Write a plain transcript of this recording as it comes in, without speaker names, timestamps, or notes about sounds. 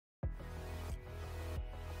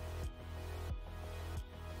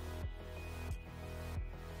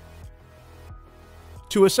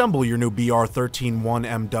To assemble your new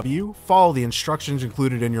BR131MW, follow the instructions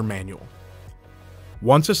included in your manual.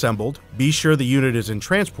 Once assembled, be sure the unit is in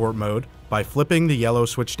transport mode by flipping the yellow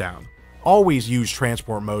switch down. Always use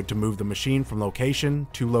transport mode to move the machine from location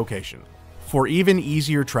to location. For even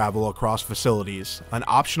easier travel across facilities, an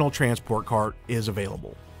optional transport cart is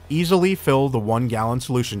available. Easily fill the 1-gallon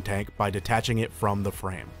solution tank by detaching it from the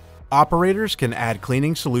frame. Operators can add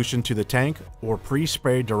cleaning solution to the tank or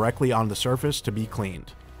pre-spray directly on the surface to be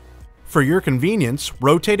cleaned. For your convenience,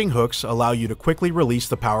 rotating hooks allow you to quickly release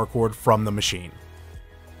the power cord from the machine.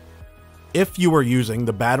 If you are using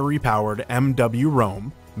the battery-powered MW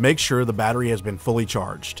Roam, make sure the battery has been fully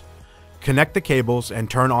charged. Connect the cables and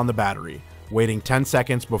turn on the battery, waiting 10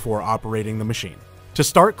 seconds before operating the machine. To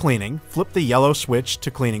start cleaning, flip the yellow switch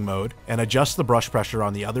to cleaning mode and adjust the brush pressure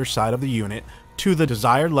on the other side of the unit to the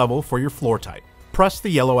desired level for your floor type. Press the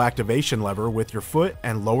yellow activation lever with your foot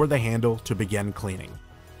and lower the handle to begin cleaning.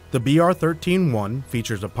 The BR131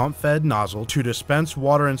 features a pump-fed nozzle to dispense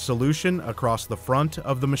water and solution across the front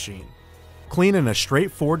of the machine. Clean in a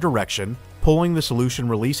straightforward direction, pulling the solution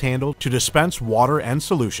release handle to dispense water and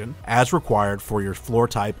solution as required for your floor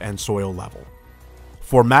type and soil level.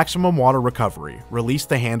 For maximum water recovery, release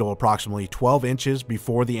the handle approximately 12 inches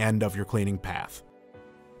before the end of your cleaning path.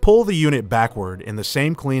 Pull the unit backward in the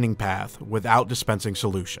same cleaning path without dispensing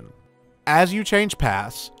solution. As you change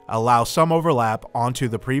paths, allow some overlap onto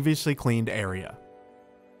the previously cleaned area.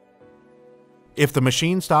 If the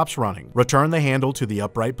machine stops running, return the handle to the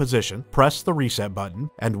upright position, press the reset button,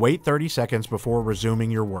 and wait 30 seconds before resuming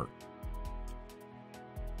your work.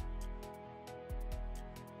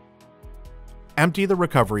 Empty the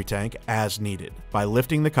recovery tank as needed by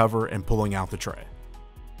lifting the cover and pulling out the tray.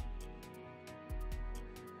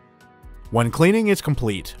 When cleaning is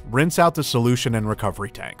complete, rinse out the solution and recovery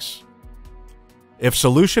tanks. If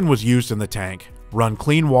solution was used in the tank, run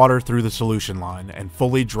clean water through the solution line and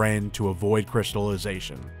fully drain to avoid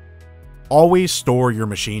crystallization. Always store your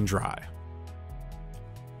machine dry.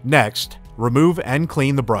 Next, remove and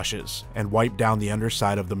clean the brushes and wipe down the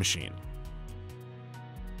underside of the machine.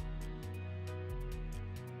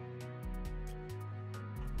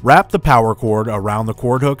 Wrap the power cord around the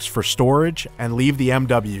cord hooks for storage and leave the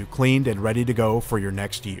MW cleaned and ready to go for your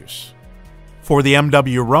next use. For the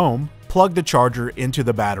MW Roam, plug the charger into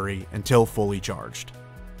the battery until fully charged.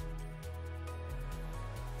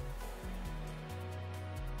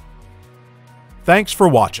 Thanks for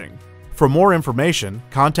watching. For more information,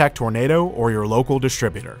 contact Tornado or your local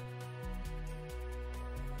distributor.